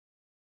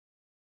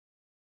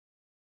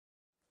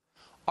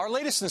Our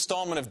latest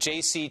installment of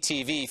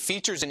JCTV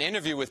features an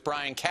interview with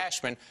Brian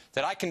Cashman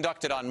that I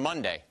conducted on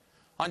Monday.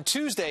 On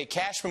Tuesday,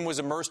 Cashman was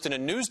immersed in a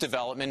news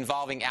development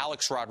involving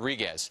Alex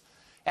Rodriguez.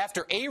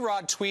 After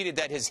A-Rod tweeted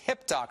that his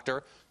hip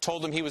doctor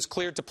told him he was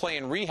cleared to play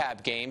in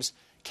rehab games,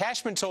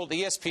 Cashman told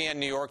ESPN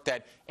New York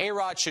that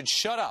A-Rod should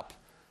shut up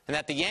and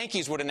that the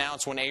Yankees would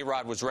announce when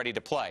A-Rod was ready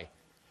to play.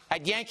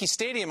 At Yankee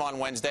Stadium on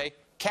Wednesday,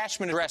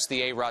 Cashman addressed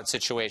the A-Rod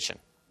situation.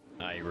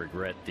 I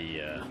regret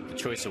the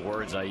choice of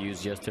words I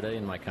used yesterday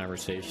in my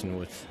conversation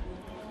with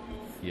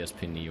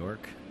ESPN New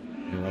York.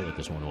 I didn't roll with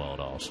this one well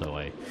at all, so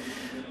I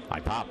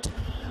popped,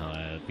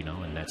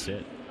 and that's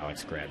it.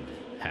 Alex grabbed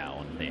Hal,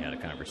 and they had a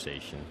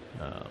conversation.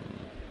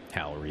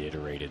 Hal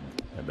reiterated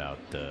about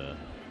the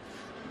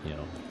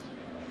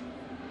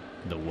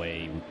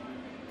way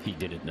he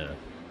did it in a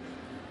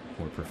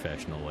more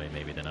professional way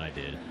maybe than I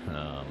did,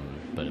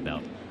 but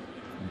about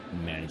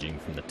managing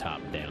from the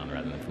top down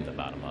rather than from the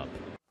bottom up.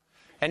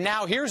 And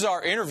now here's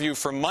our interview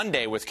from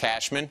Monday with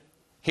Cashman.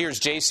 Here's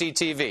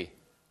JCTV.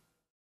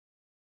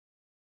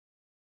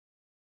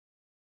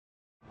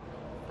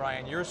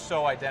 Brian, you're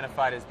so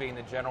identified as being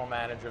the general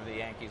manager of the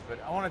Yankees, but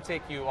I want to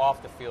take you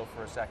off the field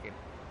for a second.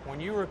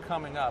 When you were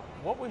coming up,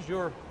 what was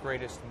your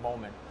greatest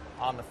moment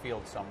on the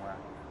field somewhere?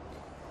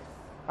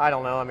 I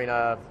don't know. I mean,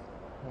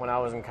 when I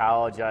was in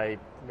college, I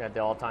had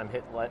the all-time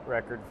hit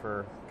record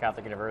for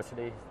Catholic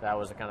University. That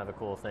was a kind of a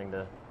cool thing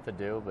to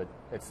do, but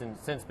it's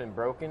since been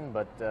broken,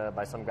 but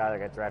by some guy that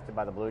got drafted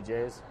by the Blue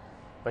Jays.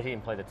 But he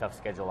didn't play the tough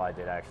schedule I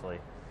did, actually.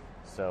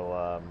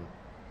 So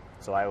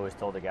I always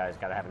told the guys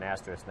got to have an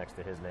asterisk next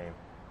to his name.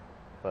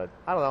 But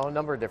I don't know, a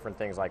number of different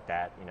things like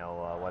that.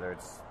 Whether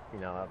it's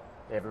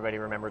everybody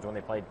remembers when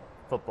they played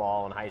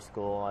football in high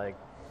school, like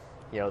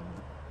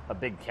a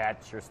big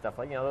catch or stuff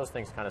like those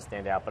things kind of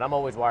stand out. But I'm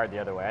always wired the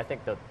other way. I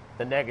think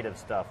the negative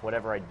stuff,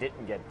 whatever I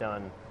didn't get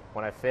done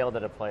when I failed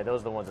at a play,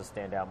 those are the ones that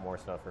stand out more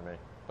so for me.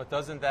 But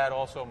doesn't that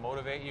also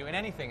motivate you in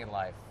anything in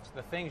life?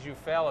 The things you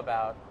fail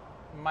about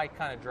might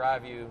kind of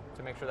drive you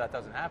to make sure that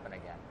doesn't happen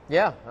again.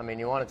 Yeah, I mean,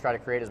 you want to try to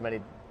create as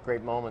many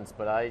great moments,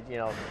 but I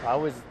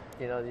always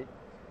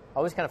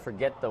kind of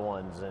forget the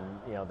ones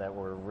that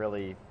were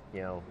really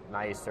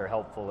nice or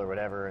helpful or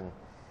whatever,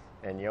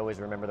 and you always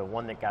remember the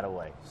one that got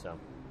away. So,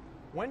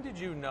 when did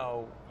you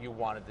know you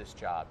wanted this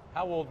job?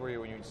 How old were you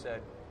when you said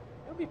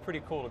it would be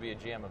pretty cool to be a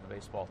GM of a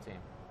baseball team?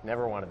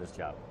 Never wanted this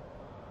job.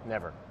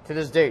 Never. To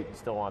this date,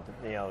 still want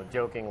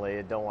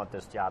jokingly, don't want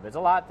this job. It's a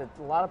lot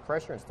of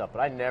pressure and stuff, but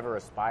I never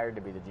aspired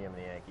to be the GM of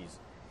the Yankees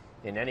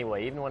in any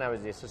way. Even when I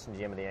was the assistant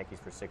GM of the Yankees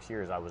for 6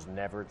 years, I was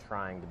never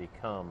trying to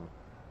become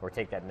or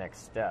take that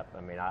next step.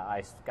 I mean,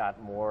 I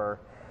got more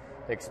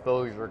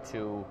exposure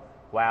to,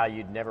 wow,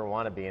 you'd never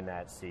want to be in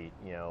that seat,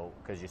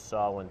 because you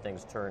saw when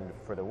things turned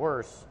for the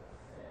worse,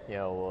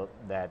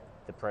 that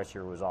the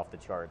pressure was off the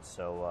charts.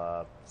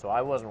 So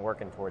I wasn't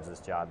working towards this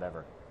job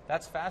ever.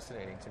 That's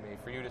fascinating to me,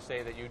 for you to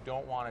say that you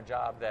don't want a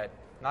job that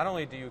not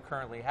only do you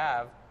currently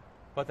have,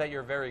 but that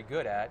you're very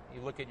good at.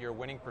 You look at your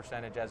winning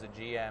percentage as a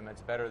GM,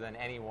 it's better than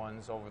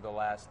anyone's over the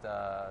last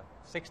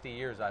 60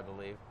 years, I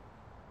believe.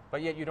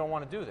 But yet you don't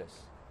want to do this.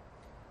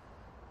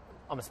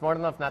 I'm smart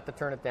enough not to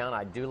turn it down.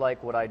 I do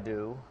like what I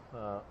do,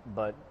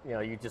 but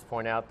you just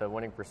point out the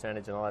winning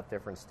percentage and all that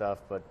different stuff,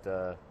 but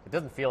it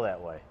doesn't feel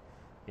that way.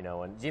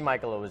 And G.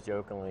 Michael always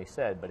jokingly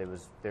said, but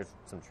there's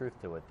some truth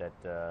to it,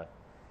 that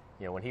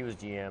when he was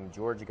GM,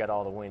 George got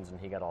all the wins and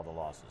he got all the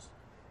losses.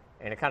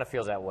 And it kind of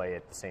feels that way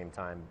at the same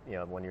time.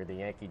 When you're the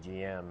Yankee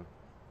GM,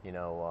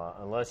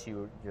 unless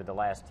you're the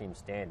last team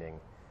standing,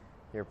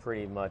 you're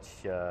pretty much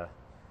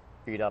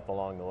beat up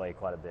along the way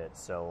quite a bit.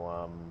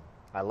 So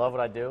I love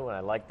what I do, and I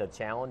like the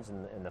challenge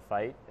and the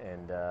fight.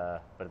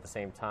 But at the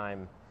same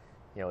time,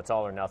 it's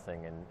all or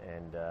nothing.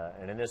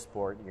 And in this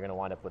sport, you're going to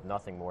wind up with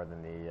nothing more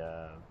than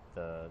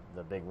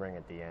the big ring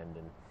at the end.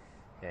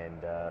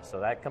 And so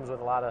that comes with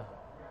a lot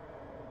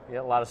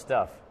of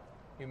stuff.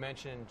 You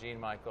mentioned Gene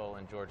Michael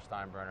and George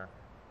Steinbrenner.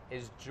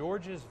 Is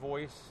George's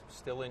voice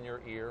still in your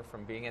ear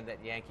from being in that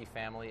Yankee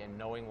family and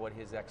knowing what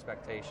his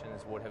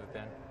expectations would have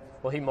been?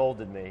 Well, he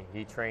molded me.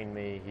 He trained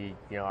me.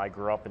 I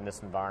grew up in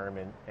this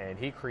environment, and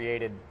he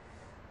created,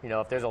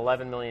 if there's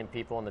 11 million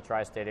people in the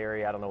tri-state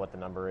area, I don't know what the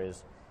number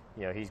is,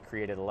 he's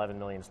created 11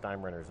 million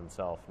Steinbrenners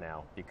himself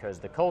now, because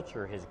the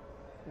culture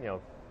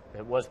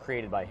it was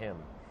created by him.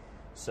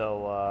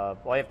 So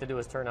all you have to do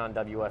is turn on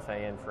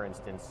WFAN, for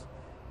instance,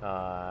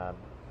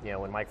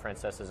 when Mike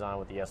Francesa is on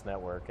with the S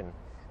Network,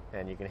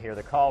 and you can hear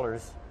the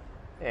callers,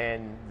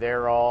 and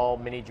they're all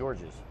mini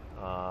Georges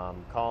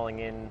calling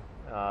in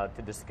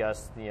to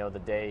discuss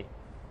the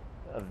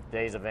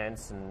day's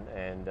events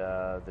and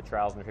the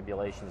trials and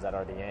tribulations that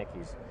are the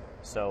Yankees.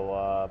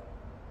 So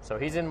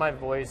he's in my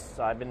voice.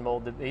 I've been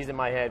molded. He's in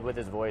my head with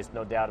his voice,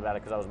 no doubt about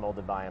it, because I was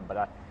molded by him.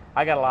 But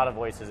I got a lot of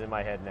voices in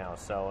my head now.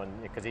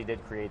 Because he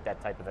did create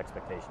that type of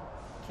expectation.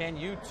 Can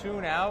you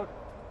tune out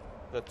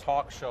the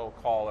talk show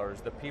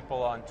callers, the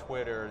people on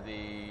Twitter,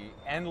 the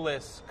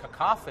endless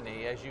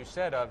cacophony, as you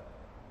said, of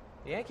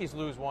the Yankees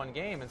lose one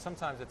game, and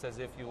sometimes it's as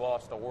if you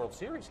lost a World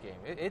Series game.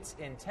 It's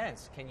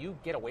intense. Can you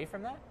get away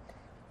from that?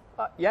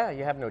 Yeah,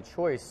 you have no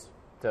choice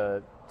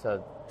to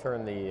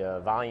turn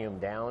the volume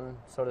down,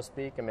 so to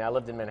speak. I mean, I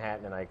lived in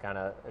Manhattan, and I kind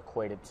of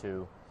equate it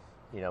to,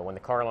 when the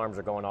car alarms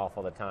are going off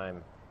all the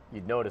time,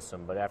 you'd notice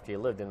them. But after you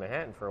lived in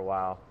Manhattan for a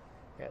while,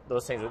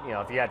 those things,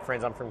 if you had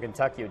friends, I'm from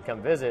Kentucky, would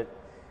come visit,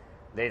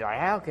 they'd like,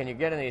 how can you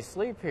get any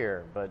sleep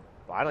here? But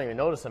I don't even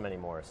notice them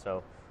anymore.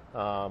 So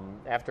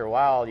after a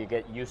while, you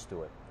get used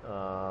to it,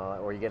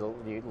 or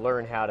you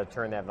learn how to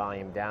turn that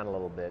volume down a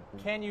little bit.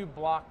 Can you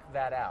block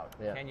that out?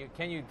 Yeah.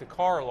 Can you the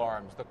car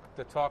alarms,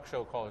 the talk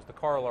show callers, the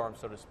car alarms,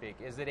 so to speak?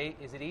 Is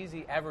it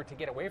easy ever to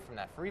get away from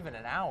that for even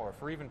an hour,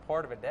 for even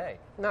part of a day?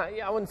 No,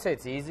 yeah, I wouldn't say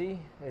it's easy.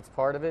 It's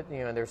part of it.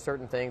 There's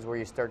certain things where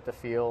you start to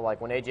feel like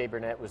when A.J.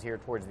 Burnett was here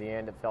towards the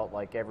end, it felt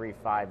like every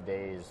 5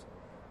 days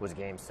was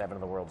Game 7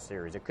 of the World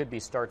Series. It could be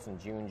starts in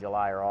June,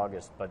 July, or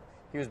August, but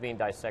he was being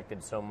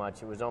dissected so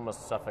much, it was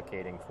almost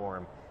suffocating for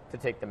him to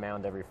take the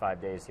mound every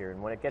 5 days here.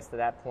 And when it gets to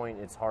that point,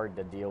 it's hard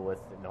to deal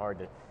with and hard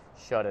to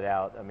shut it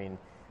out. I mean,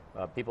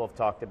 people have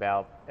talked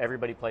about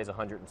everybody plays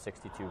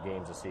 162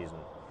 games a season.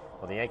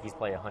 Well, the Yankees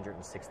play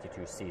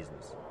 162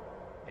 seasons.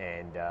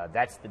 And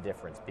that's the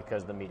difference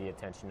because of the media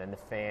attention and the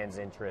fans'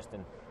 interest.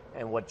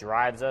 And what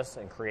drives us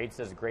and creates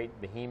this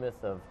great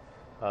behemoth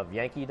of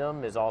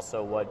Yankeedom is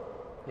also what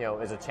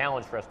is a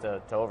challenge for us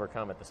to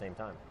overcome at the same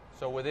time.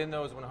 So within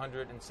those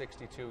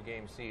 162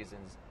 game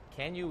seasons,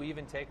 can you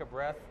even take a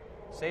breath?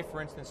 Say, for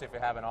instance, if you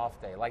have an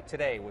off day, like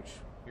today, which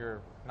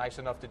you're nice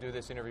enough to do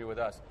this interview with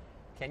us,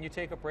 can you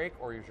take a break,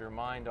 or is your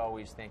mind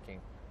always thinking,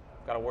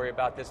 got to worry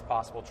about this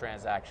possible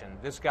transaction?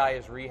 This guy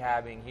is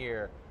rehabbing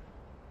here.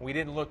 We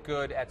didn't look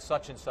good at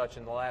such and such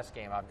in the last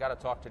game. I've got to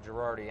talk to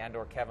Girardi and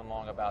or Kevin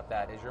Long about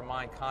that. Is your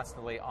mind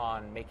constantly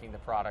on making the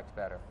product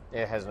better?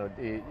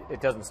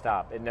 It doesn't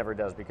stop. It never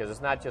does, because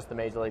it's not just the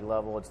major league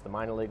level, it's the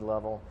minor league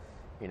level.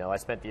 I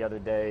spent the other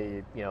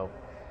day,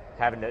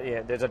 having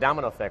to, there's a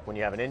domino effect when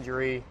you have an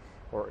injury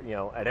or,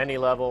 at any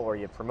level, or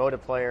you promote a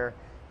player,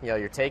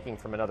 you're taking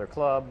from another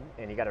club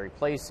and you got to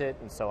replace it.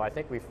 And so I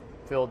think we've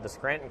filled the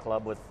Scranton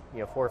club with,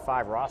 4 or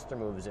 5 roster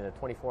moves in a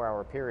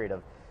 24-hour period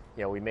of,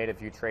 we made a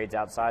few trades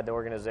outside the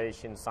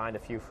organization, signed a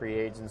few free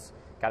agents,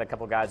 got a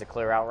couple guys to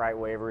clear outright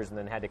waivers, and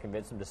then had to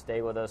convince them to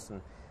stay with us.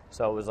 And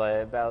so it was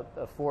like about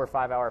a 4 or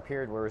 5 hour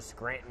period where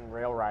Scranton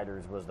Rail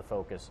Riders was the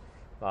focus.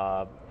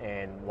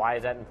 And why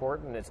is that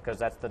important? It's because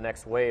that's the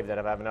next wave that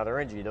if I have another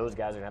injury, those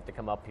guys are going to have to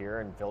come up here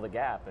and fill the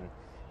gap.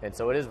 And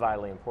so it is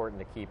vitally important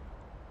to keep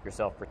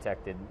yourself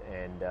protected,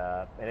 and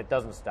it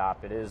doesn't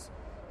stop. It is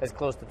as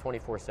close to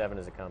 24/7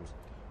 as it comes.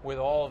 With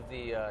all of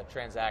the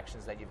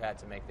transactions that you've had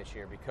to make this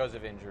year because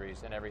of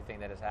injuries and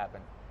everything that has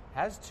happened,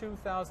 has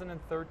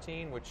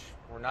 2013, which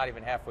we're not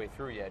even halfway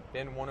through yet,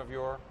 been one of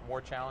your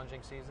more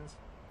challenging seasons?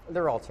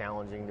 They're all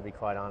challenging, to be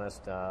quite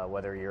honest,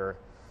 whether you're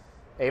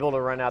able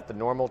to run out the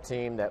normal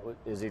team that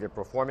is either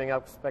performing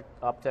up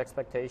to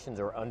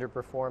expectations or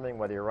underperforming,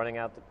 whether you're running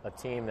out a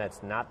team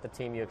that's not the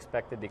team you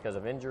expected because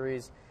of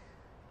injuries.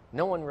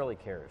 No one really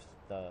cares.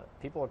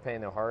 People are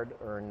paying their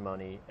hard-earned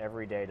money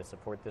every day to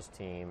support this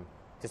team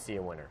to see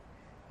a winner.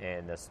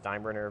 And the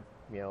Steinbrenner,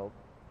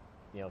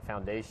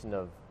 foundation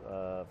of,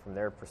 from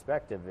their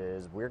perspective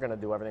is we're going to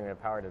do everything in our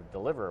power to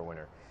deliver a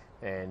winner.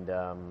 And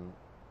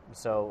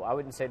so I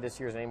wouldn't say this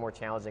year is any more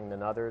challenging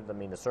than others. I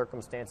mean, the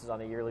circumstances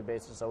on a yearly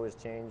basis always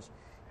change.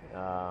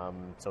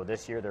 So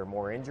this year there are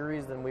more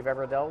injuries than we've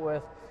ever dealt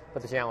with,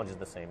 but the challenge is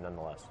the same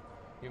nonetheless.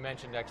 You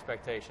mentioned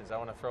expectations. I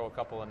want to throw a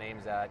couple of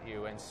names at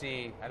you and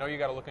see, I know you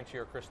got to look into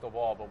your crystal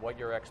ball, but what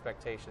your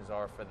expectations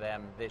are for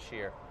them this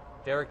year.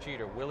 Derek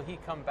Jeter, will he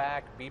come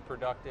back, be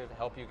productive,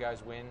 help you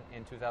guys win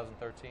in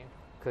 2013?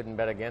 Couldn't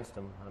bet against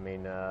him. I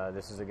mean,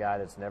 this is a guy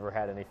that's never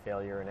had any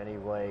failure in any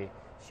way,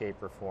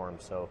 shape, or form.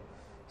 So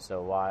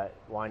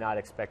why not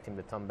expect him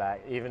to come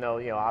back? Even though,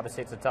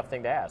 obviously it's a tough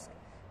thing to ask,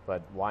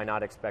 but why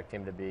not expect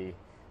him to be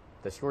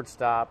the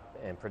shortstop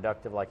and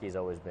productive like he's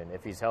always been?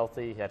 If he's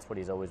healthy, that's what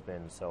he's always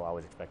been. So I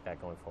always expect that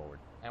going forward.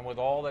 And with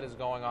all that is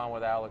going on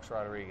with Alex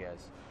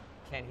Rodriguez,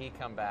 can he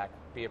come back,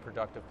 be a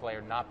productive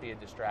player, not be a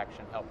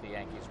distraction, help the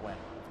Yankees win?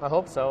 I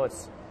hope so.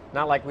 It's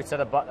not like we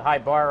set a high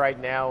bar right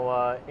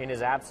now in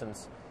his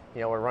absence.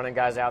 We're running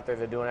guys out there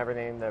that are doing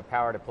everything in their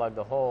power to plug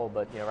the hole,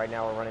 but right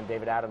now we're running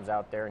David Adams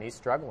out there and he's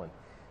struggling.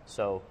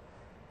 So,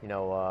 you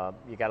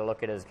got to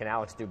look at it as, can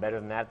Alex do better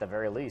than that at the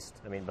very least?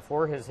 I mean,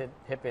 before his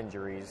hip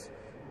injuries,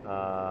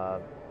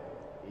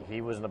 he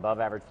was an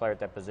above-average player at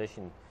that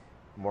position.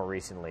 More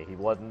recently, he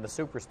wasn't the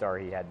superstar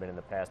he had been in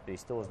the past, but he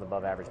still was an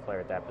above-average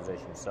player at that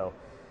position. So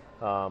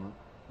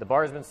the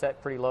bar has been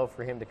set pretty low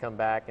for him to come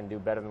back and do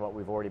better than what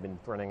we've already been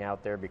running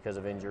out there because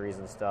of injuries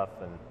and stuff.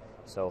 And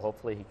so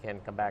hopefully he can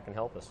come back and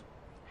help us.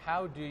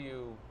 How do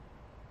you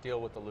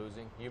deal with the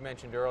losing? You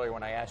mentioned earlier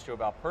when I asked you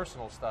about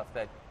personal stuff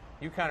that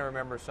you kind of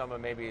remember some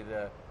of maybe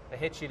the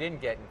hits you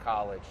didn't get in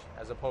college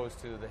as opposed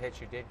to the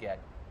hits you did get.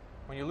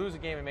 When you lose a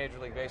game in Major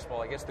League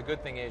Baseball, I guess the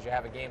good thing is you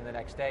have a game the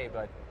next day,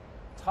 but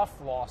tough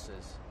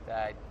losses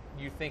that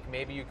you think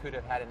maybe you could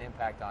have had an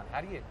impact on.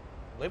 How do you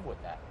live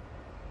with that?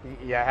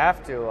 You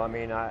have to. I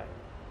mean, I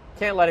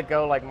can't let it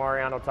go like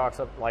Mariano talks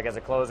up, like as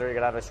a closer, you got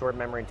to have a short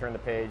memory and turn the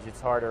page.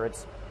 It's harder.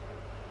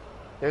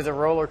 there's a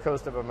roller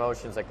coaster of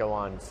emotions that go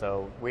on.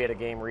 So we had a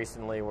game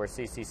recently where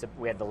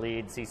we had the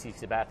lead. CC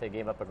Sabathia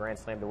gave up a grand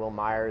slam to Will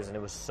Myers, and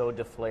it was so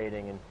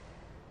deflating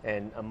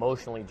and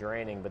emotionally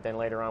draining. But then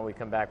later on, we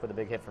come back with a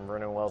big hit from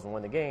Vernon Wells and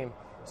win the game.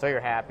 So you're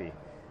happy.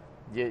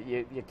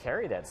 You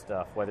carry that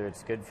stuff, whether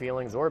it's good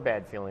feelings or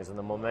bad feelings, and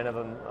the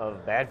momentum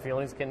of bad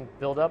feelings can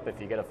build up.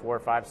 If you get a 4,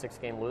 5, 6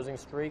 game losing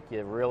streak,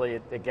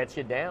 it gets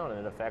you down,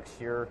 and it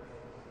affects your,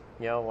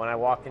 when I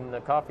walk in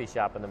the coffee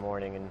shop in the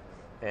morning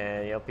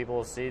and people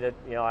will see that,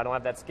 I don't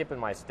have that skip in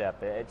my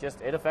step.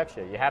 It affects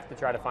you. You have to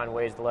try to find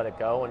ways to let it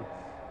go,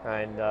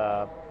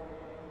 and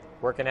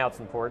working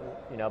out's important.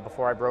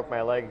 Before I broke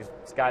my leg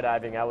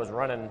skydiving, I was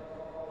running,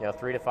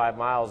 3 to 5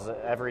 miles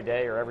every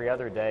day or every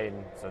other day,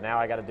 and so now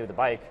I got to do the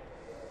bike.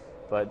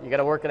 But you got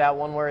to work it out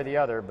one way or the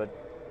other, but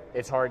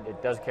it's hard.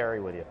 It does carry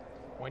with you.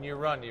 When you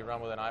run, do you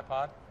run with an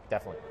iPod?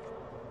 Definitely.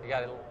 You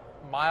got a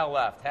mile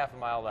left, half a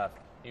mile left.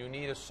 You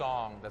need a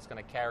song that's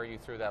going to carry you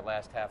through that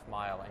last half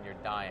mile, and you're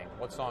dying.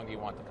 What song do you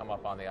want to come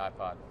up on the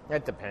iPod?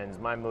 It depends.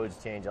 My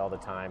moods change all the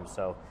time,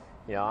 so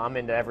I'm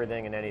into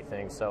everything and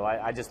anything. So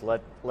I just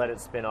let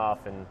it spin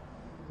off, and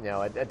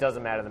it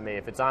doesn't matter to me.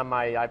 If it's on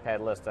my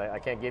iPad list, I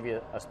can't give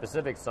you a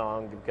specific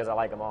song because I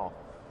like them all.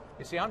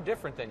 You see, I'm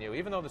different than you.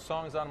 Even though the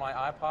song's on my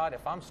iPod,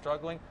 if I'm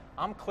struggling,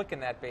 I'm clicking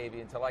that baby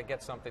until I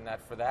get something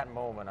that, for that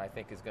moment, I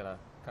think is going to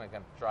kind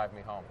of drive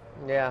me home.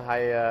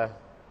 Yeah,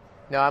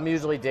 I'm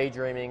usually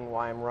daydreaming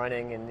while I'm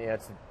running, and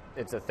it's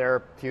a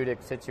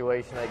therapeutic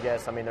situation, I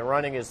guess. I mean, the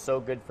running is so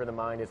good for the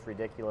mind; it's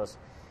ridiculous.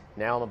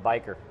 Now I'm a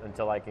biker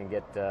until I can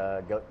get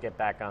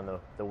back on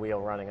the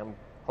wheel running. I'm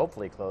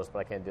hopefully close, but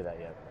I can't do that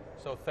yet.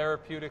 So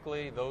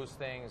therapeutically, those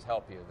things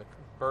help you. The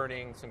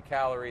burning some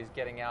calories,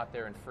 getting out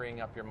there and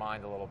freeing up your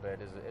mind a little bit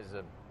is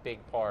a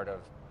big part of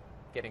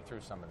getting through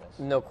some of this.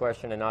 No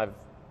question, and I've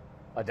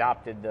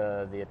adopted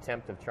the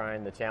attempt of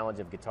trying the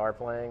challenge of guitar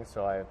playing.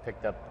 So I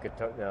picked up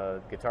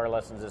guitar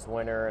lessons this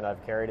winter, and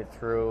I've carried it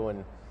through,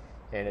 and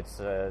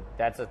that's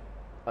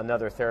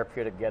another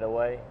therapeutic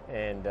getaway,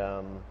 and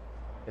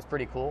it's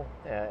pretty cool.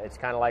 It's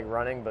kind of like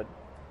running, but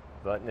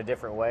in a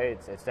different way.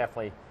 It's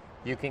definitely,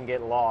 you can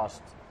get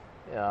lost.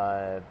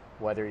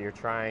 Whether you're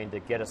trying to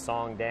get a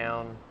song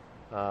down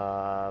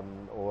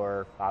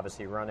or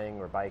obviously running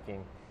or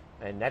biking,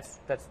 and that's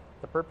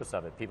the purpose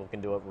of it. People can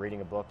do it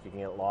reading a book. You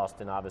can get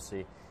lost in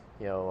obviously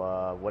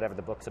whatever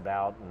the book's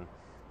about, and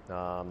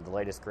the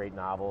latest great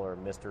novel or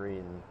mystery,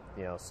 and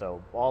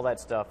so all that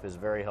stuff is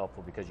very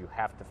helpful because you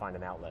have to find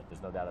an outlet.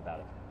 There's no doubt about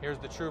it. Here's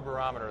the true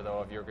barometer though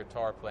of your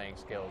guitar playing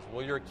skills.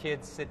 Will your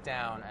kids sit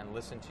down and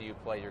listen to you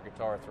play your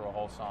guitar through a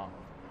whole song?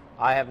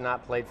 I have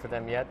not played for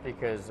them yet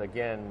because,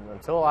 again,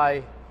 until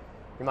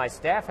my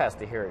staff has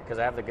to hear it because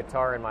I have the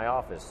guitar in my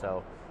office.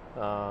 So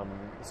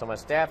my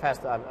staff has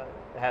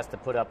to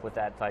put up with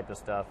that type of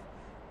stuff.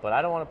 But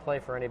I don't want to play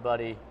for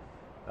anybody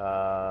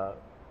until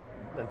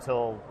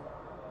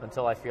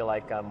I feel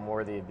like I'm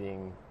worthy of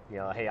being,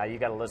 hey, you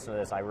got to listen to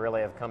this. I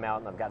really have come out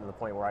and I've gotten to the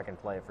point where I can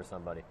play it for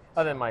somebody.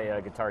 Other than my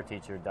guitar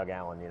teacher, Doug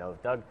Allen.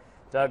 Doug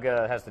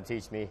has to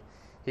teach me.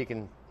 He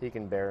can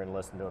bear and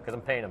listen to it because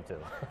I'm paying him to.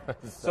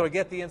 So to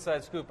get the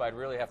inside scoop, I'd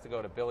really have to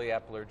go to Billy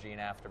Epler, Gene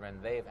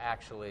Afterman. They've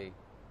actually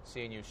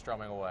seen you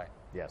strumming away.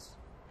 Yes.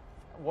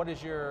 What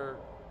is do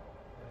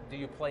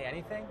you play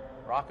anything?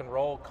 Rock and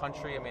roll,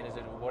 country? I mean, is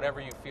it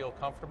whatever you feel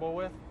comfortable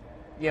with?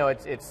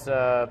 It's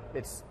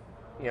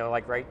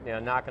like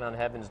knocking on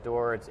heaven's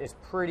door. It's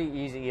pretty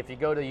easy. If you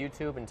go to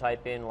YouTube and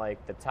type in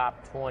like the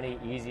top 20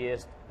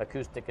 easiest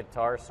acoustic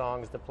guitar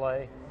songs to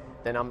play,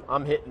 then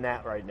I'm hitting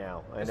that right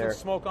now. And is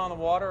Smoke on the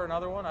Water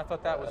another one? I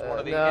thought that was one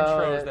of the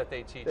intros that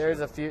they teach.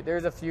 There's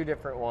a few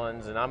different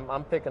ones, and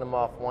I'm picking them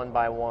off one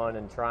by one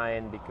and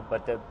trying.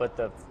 But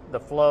the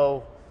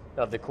flow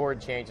of the chord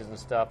changes and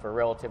stuff are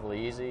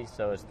relatively easy.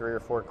 So it's 3 or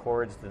 4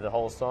 chords to the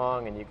whole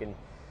song, and you can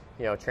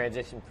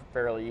transition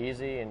fairly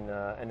easy, and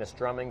the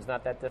strumming's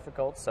not that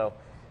difficult. So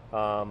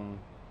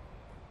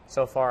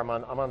so far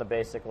I'm on the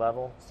basic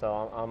level.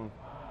 So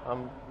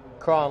I'm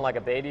crawling like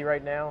a baby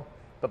right now,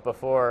 but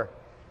before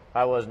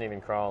I wasn't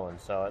even crawling,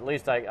 so at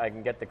least I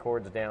can get the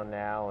chords down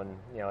now, and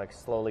like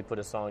slowly put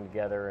a song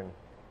together, and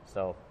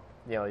so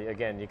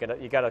again you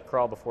got to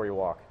crawl before you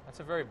walk.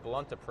 That's a very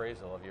blunt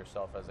appraisal of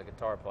yourself as a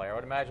guitar player. I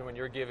would imagine when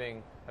you're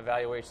giving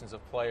evaluations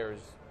of players,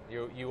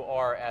 you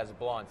are as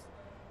blunt.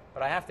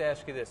 But I have to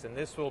ask you this, and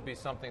this will be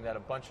something that a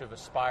bunch of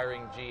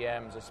aspiring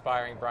GMs,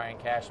 aspiring Brian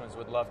Cashmans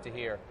would love to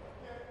hear.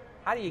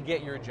 How do you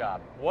get your job?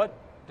 What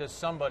does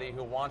somebody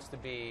who wants to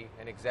be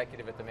an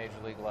executive at the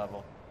major league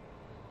level?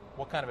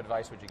 What kind of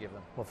advice would you give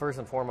them? Well, first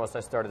and foremost, I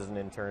started as an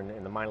intern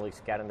in the minor league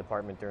scouting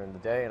department during the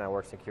day, and I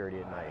work security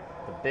at night.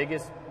 The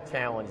biggest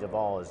challenge of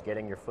all is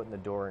getting your foot in the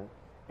door, and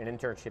an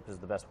internship is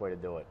the best way to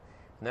do it.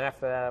 And then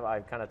after that, I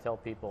kind of tell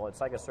people,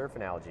 it's like a surf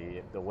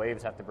analogy. The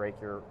waves have to break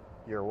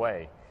your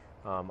way.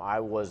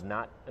 I was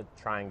not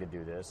trying to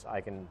do this.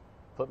 I can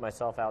put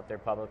myself out there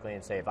publicly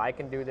and say, if I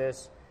can do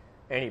this,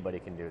 anybody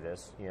can do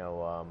this.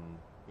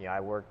 I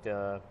worked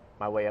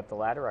my way up the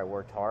ladder. I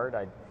worked hard.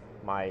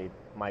 my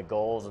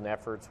goals and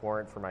efforts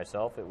weren't for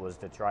myself. It was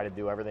to try to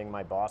do everything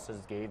my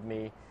bosses gave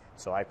me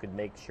so I could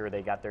make sure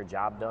they got their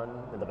job done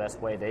in the best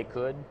way they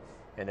could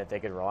and that they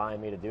could rely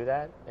on me to do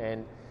that.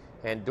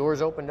 And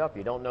doors opened up.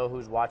 You don't know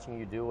who's watching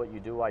you do what you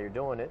do while you're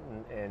doing it.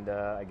 And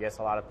I guess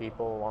a lot of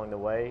people along the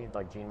way,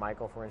 like Gene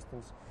Michael, for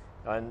instance,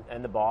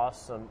 and the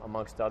boss,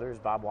 amongst others,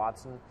 Bob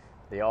Watson,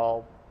 they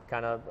all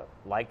kind of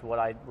liked what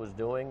I was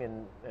doing,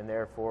 and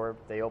therefore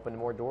they opened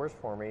more doors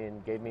for me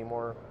and gave me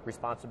more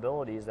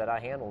responsibilities that I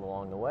handled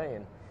along the way.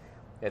 And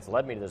it's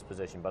led me to this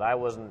position. But I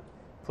wasn't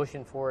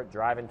pushing for it,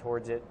 driving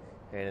towards it,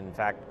 and in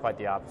fact, quite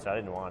the opposite. I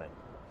didn't want it.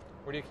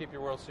 Where do you keep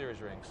your World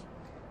Series rings?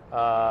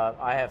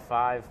 I have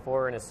 5,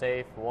 4 in a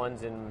safe,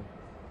 one's in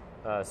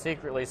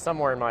secretly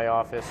somewhere in my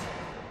office,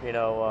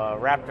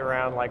 wrapped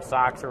around like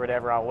socks or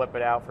whatever. I'll whip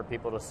it out for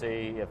people to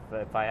see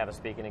if I have a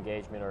speaking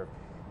engagement or,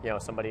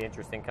 somebody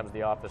interesting comes to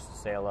the office to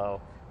say hello.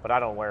 But I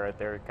don't wear it.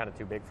 They're kind of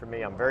too big for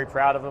me. I'm very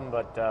proud of them,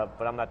 but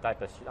I'm not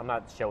I'm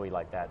not showy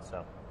like that.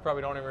 So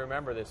probably don't even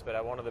remember this, but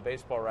at one of the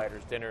baseball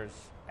writers' dinners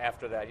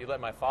after that, you let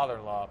my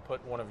father-in-law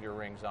put one of your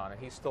rings on,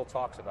 and he still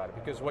talks about it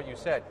because what you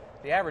said,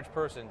 the average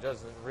person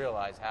doesn't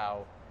realize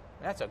how.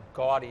 That's a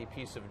gaudy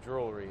piece of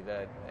jewelry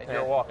that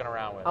you're walking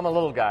around with. I'm a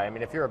little guy. I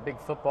mean, if you're a big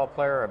football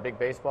player or a big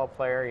baseball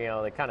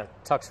player, they kind of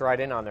tucks right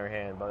in on their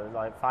hand. But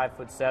like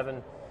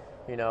 5'7",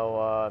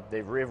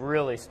 it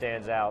really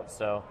stands out.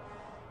 So,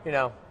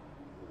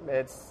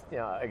 it's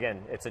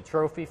again, it's a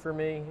trophy for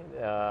me,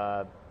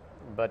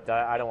 but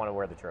I don't want to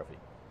wear the trophy.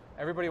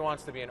 Everybody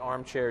wants to be an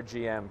armchair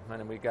GM,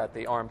 and we got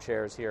the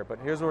armchairs here. But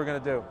here's what we're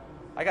going to do.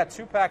 I got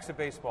 2 packs of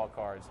baseball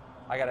cards.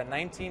 I got a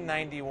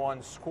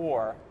 1991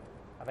 score.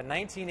 I have a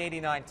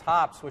 1989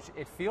 Topps, which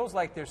it feels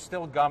like there's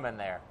still gum in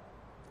there.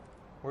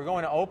 We're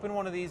going to open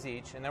one of these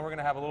each, and then we're going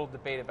to have a little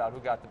debate about who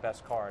got the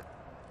best card.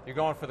 You're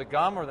going for the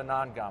gum or the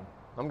non-gum?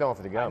 I'm going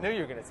for the gum. I knew you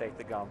were going to take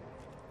the gum.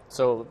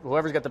 So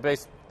whoever's got the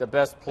best player, the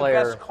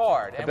best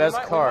card, we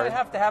might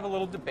have to have a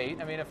little debate.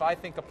 I mean, if I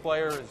think a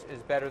player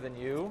is better than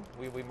you,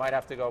 we might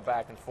have to go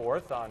back and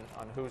forth on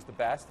who's the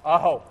best.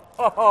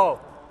 Oh!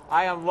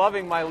 I am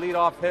loving my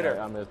leadoff hitter. Okay,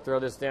 I'm going to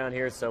throw this down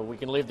here so we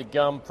can leave the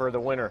gum for the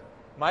winner.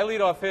 My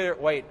leadoff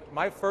hitter,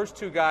 my first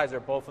 2 guys are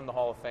both in the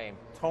Hall of Fame.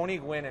 Tony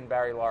Gwynn and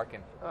Barry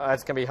Larkin.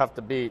 That's going to be tough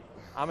to beat.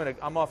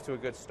 I'm off to a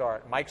good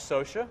start. Mike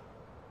Scioscia,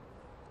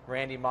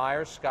 Randy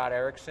Myers, Scott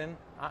Erickson.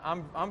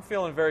 I'm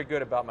feeling very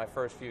good about my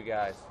first few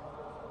guys.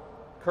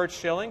 Kurt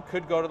Schilling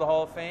could go to the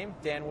Hall of Fame.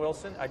 Dan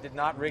Wilson. I did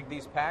not rig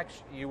these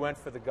packs. You went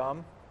for the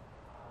gum.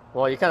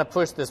 Well, you kind of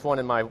pushed this one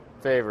in my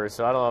favor,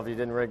 so I don't know if you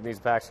didn't rig these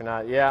packs or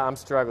not. Yeah, I'm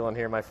struggling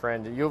here, my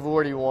friend. You've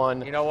already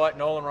won. You know what?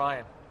 Nolan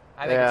Ryan.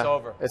 I think it's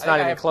over. It's not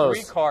even close.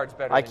 3 cards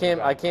better than you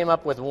got. I came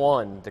up with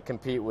 1 to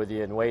compete with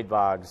you in Wade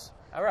Boggs.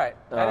 All right.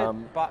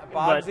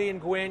 Boggsy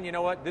and Gwynn, you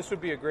know what? This would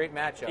be a great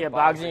matchup. Yeah,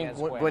 Boggsy and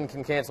Gwynn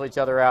can cancel each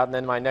other out, and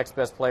then my next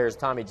best player is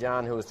Tommy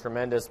John, who is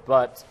tremendous,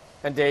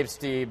 and Dave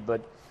Steeb,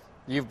 but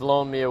you've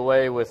blown me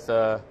away with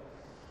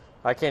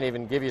I can't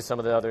even give you some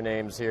of the other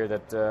names here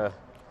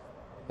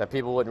that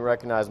people wouldn't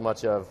recognize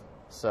much of.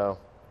 So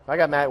I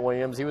got Matt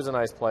Williams. He was a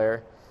nice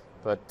player.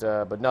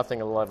 But nothing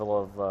at the level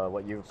of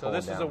what you've pulled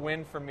down. So this is a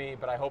win for me,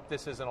 but I hope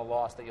this isn't a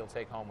loss that you'll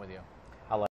take home with you.